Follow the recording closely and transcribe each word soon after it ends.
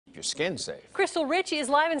your skin safe. Krystle Ritchie is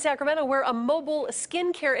live in Sacramento, where a mobile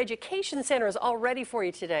skincare education center is all ready for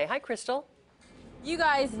you today. Hi, Krystle. You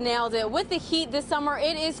guys nailed it. With the heat this summer,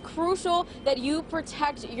 it is crucial that you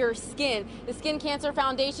protect your skin. The Skin Cancer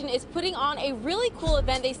Foundation is putting on a really cool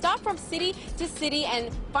event. They stopped from city to city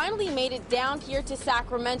and finally made it down here to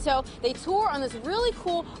Sacramento. They tour on this really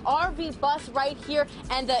cool RV bus right here,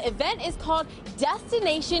 and the event is called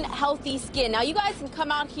Destination Healthy Skin. Now, you guys can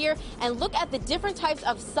come out here and look at the different types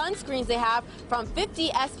of sunscreens they have, from 50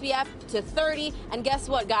 SPF to 30, and guess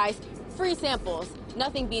what, guys? Free samples.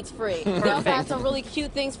 Nothing beats free. They also have some really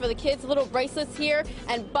cute things for the kids, little bracelets here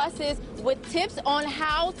and buses with tips on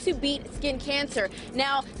how to beat skin cancer.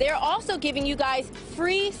 Now, they're also giving you guys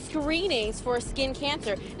free screenings for skin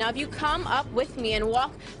cancer. Now, if you come up with me and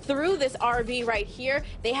walk through this RV right here,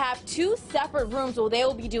 they have 2 separate rooms where they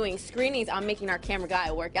will be doing screenings. I'm making our camera guy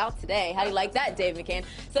work out today. How do you like that, Dave McCann?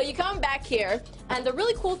 So you come back here, and the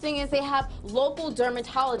really cool thing is they have local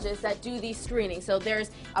dermatologists that do these screenings. So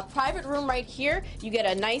there's a private room right here. You get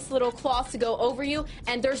a nice little cloth to go over you,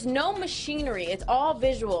 and there's no machinery. It's all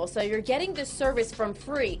visual, so you're getting this service from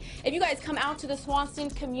free. If you guys come out to the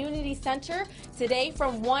Swanston Community Center today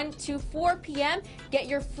from 1 to 4 p.m., get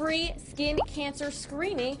your free skin cancer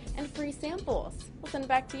screening and free samples. We'll send it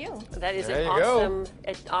back to you. That is an awesome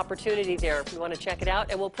opportunity there if you want to check it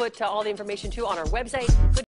out, and we'll put all the information too on our website.